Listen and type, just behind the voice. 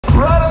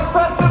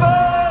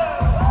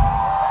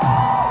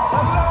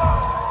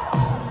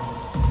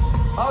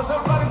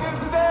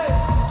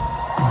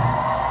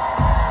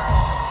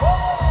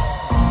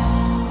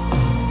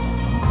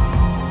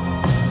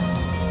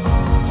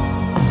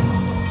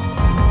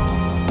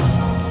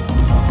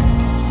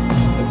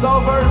It's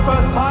our very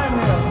first time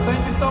here.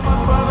 Thank you so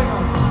much for having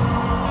us.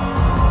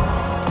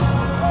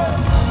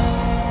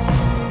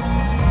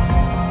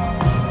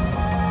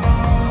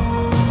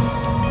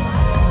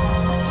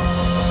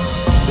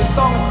 This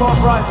song is called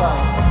Bright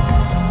Lights.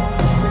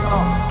 Sing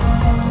along.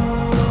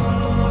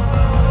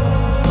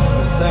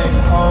 The same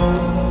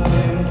old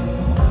thing.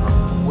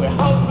 We're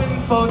hoping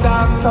for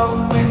that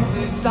cold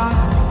winter sun.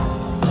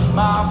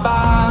 My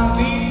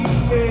body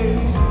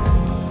is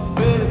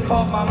bitter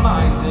cold, my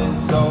mind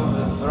is overthrown.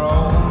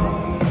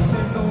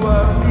 Since the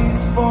world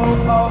is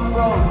full of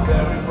roads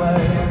very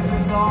way,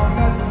 as long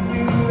as we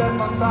do, there's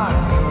no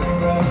time to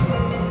regret.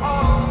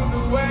 All the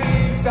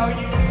ways how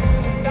you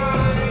and I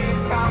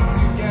come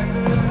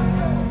together.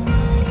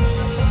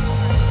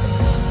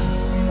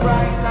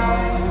 Bright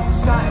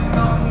lights shine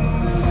on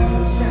the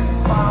illusions,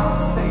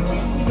 past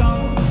stages ago.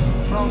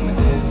 From a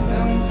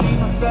distance, see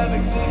myself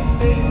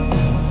existing.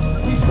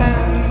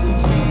 Pretend to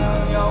feel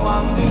your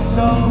wanted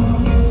soul.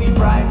 You see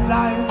bright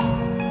lights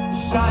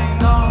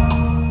shine on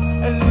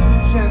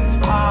illusions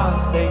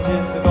past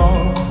ages ago.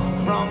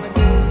 From a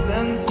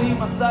distance, see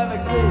myself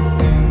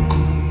existing.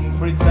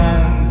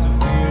 Pretend to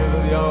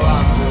feel your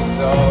wanted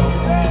soul.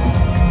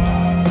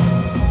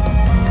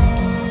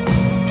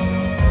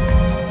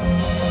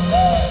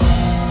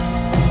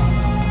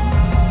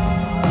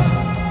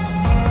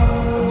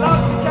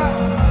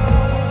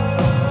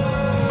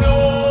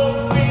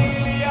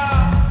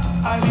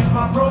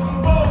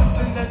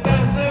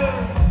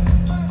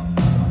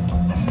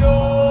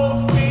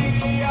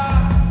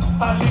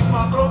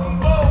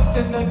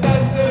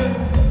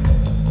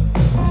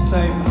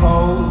 Same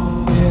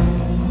hope, yeah.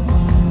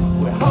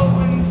 We're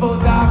hoping for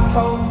that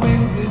cold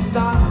winter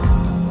sun.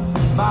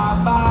 My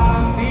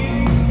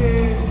body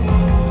is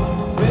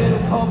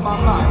bitter cold, my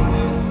mind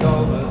is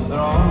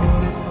overthrown.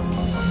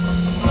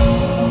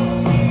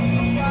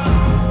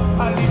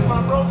 I leave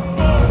my broken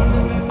bones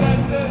in the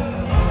desert.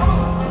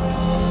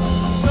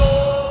 No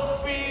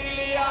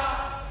Ophelia,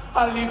 I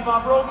leave my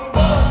broken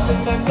bones in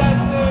the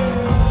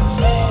desert.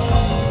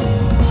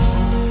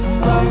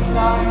 Bright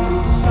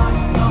lights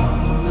shining on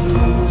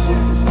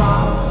illusions,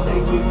 past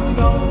stages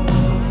ago.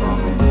 From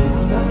a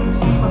distance,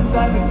 see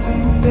myself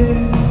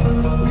existing.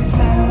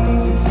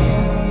 Pretend to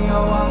feel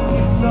your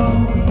wanted soul.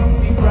 You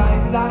see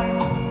bright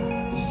lights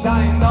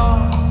shine on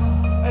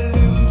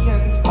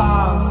illusions,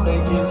 past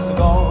stages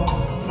ago.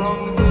 From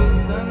a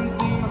distance,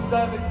 see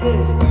myself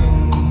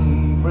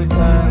existing.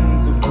 Pretend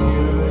to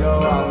feel your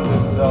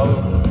wanted soul.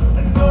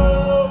 And no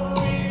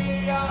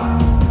Ophelia,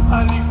 I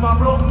leave my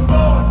broken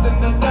bones in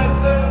the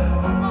desert.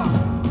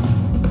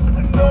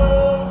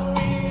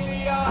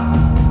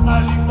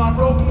 My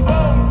broken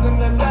bones in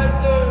the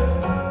desert.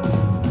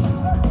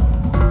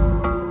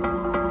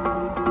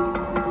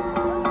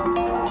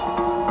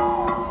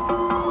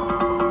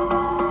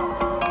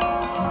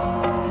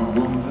 You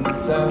wouldn't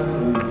tell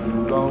if you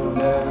go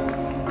there.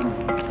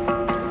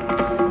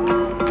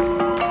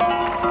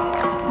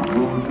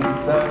 You wouldn't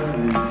tell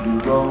if you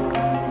go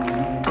there.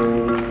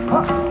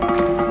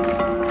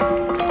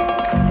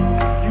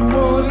 You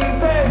wouldn't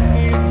tell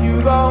if you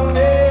go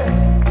there.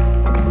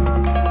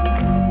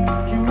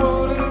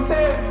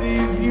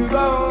 You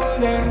go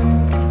there,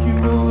 you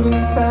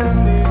wouldn't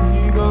tell if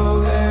you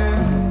go there.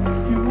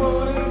 You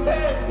wouldn't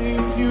tell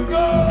if you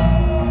go.